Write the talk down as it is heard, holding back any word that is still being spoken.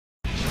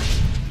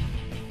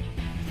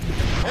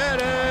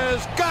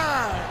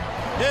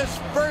His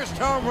first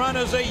home run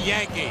as a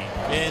Yankee.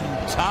 In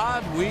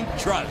Todd we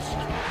trust.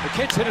 The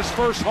kid's hit his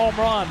first home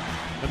run,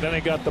 and then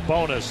he got the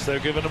bonus. They're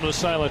giving him the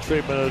silent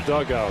treatment in the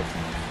dugout.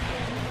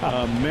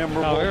 A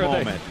memorable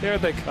moment. Here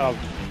they come.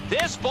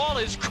 This ball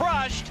is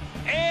crushed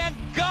and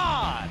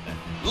gone.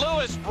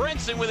 Lewis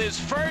Brinson with his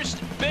first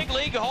big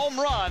league home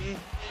run.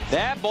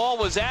 That ball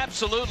was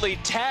absolutely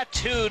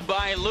tattooed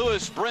by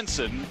Lewis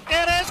Brinson.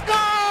 It is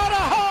gone!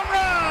 A home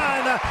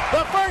run!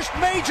 The first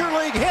major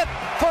league hit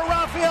for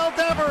Rafael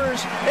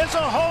Devers is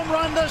a home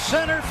run to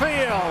center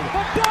field.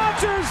 The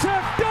Dodgers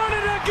have done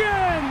it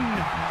again!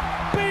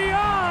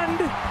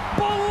 Beyond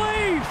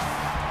belief!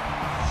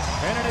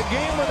 And in a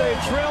game where they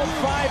trailed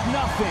 5-0,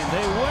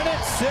 they win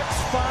it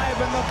 6-5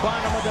 in the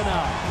bottom of the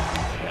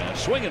ninth.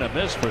 Swing and a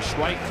miss for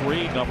strike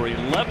three, number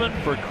 11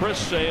 for Chris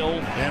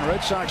Sale. And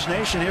Red Sox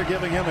Nation here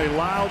giving him a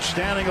loud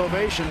standing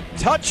ovation.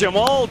 Touch him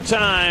all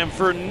time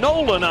for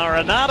Nolan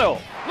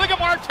Arenado. Look at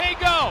Marte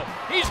go.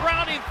 He's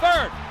rounding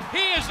third.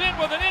 He is in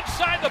with an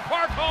inside the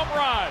park home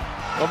run.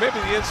 Well, maybe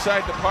the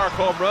inside the park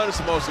home run is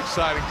the most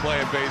exciting play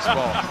in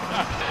baseball.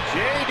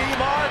 J.D.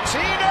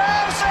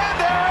 Martinez, and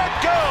there it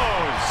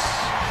goes.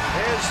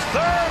 His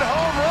third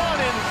home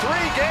run in 3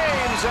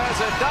 games as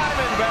a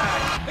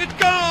Diamondback. It's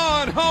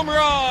gone! Home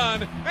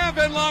run!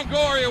 Evan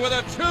Longoria with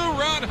a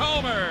 2-run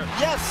homer.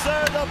 Yes,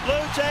 sir, the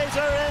Blue Jays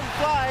are in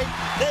flight.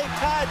 They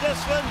tied this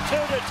one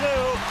 2-2.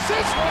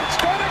 This one's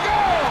gonna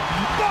go!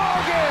 Ball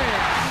game!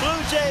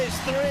 Blue Jays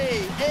 3,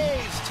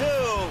 A's 2,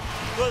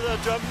 with a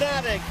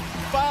dramatic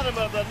bottom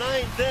of the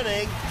 9th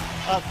inning.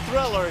 A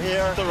thriller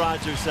here at the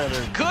Rogers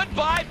Center.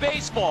 Goodbye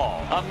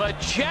baseball. A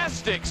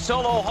majestic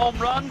solo home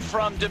run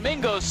from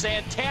Domingo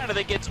Santana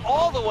that gets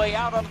all the way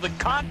out onto the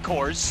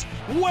concourse.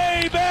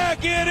 Way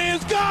back, it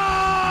is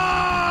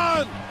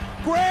gone!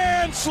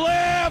 Grand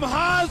slam,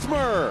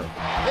 Hosmer.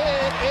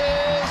 It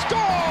is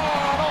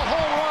gone! A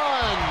home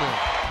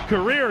run!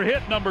 Career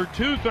hit number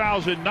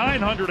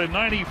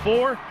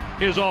 2,994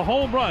 is a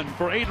home run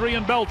for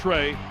Adrian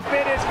Beltre.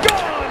 It is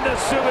gone to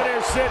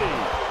Souvenir City.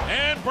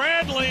 And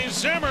Bradley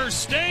Zimmer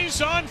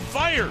stays on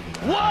fire.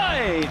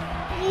 Way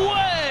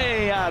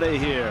out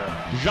of here.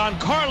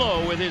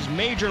 Giancarlo with his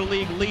major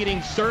league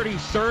leading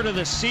 33rd of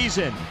the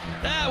season.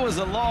 That was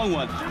a long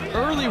one.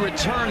 Early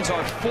returns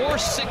are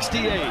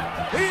 468.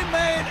 He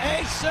made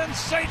a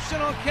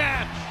sensational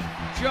catch.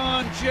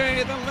 John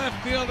Jay, the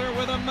left fielder,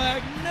 with a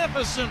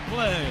magnificent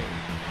play.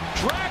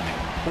 Track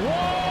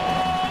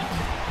one,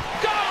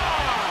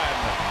 gone!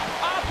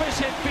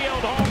 Opposite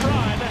field home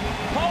run.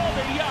 Paul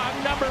DeYoung,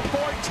 number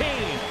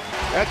 14.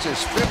 That's his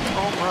 5th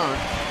home run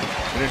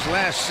in his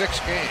last 6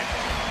 games.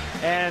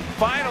 And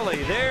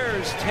finally,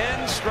 there's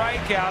 10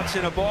 strikeouts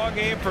in a ball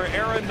game for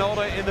Aaron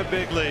Nola in the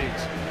big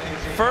leagues.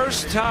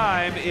 First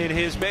time in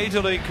his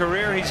major league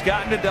career he's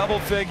gotten to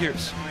double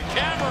figures.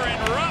 Cameron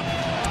Rupp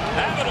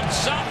having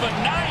himself a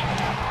night.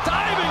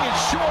 Diving in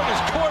short as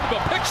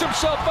Córdoba picks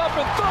himself up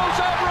and throws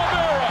out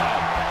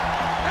Rivera.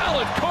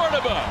 Alan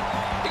Córdoba,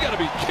 you gotta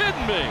be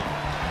kidding me.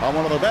 On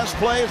one of the best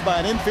plays by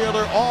an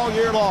infielder all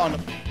year long.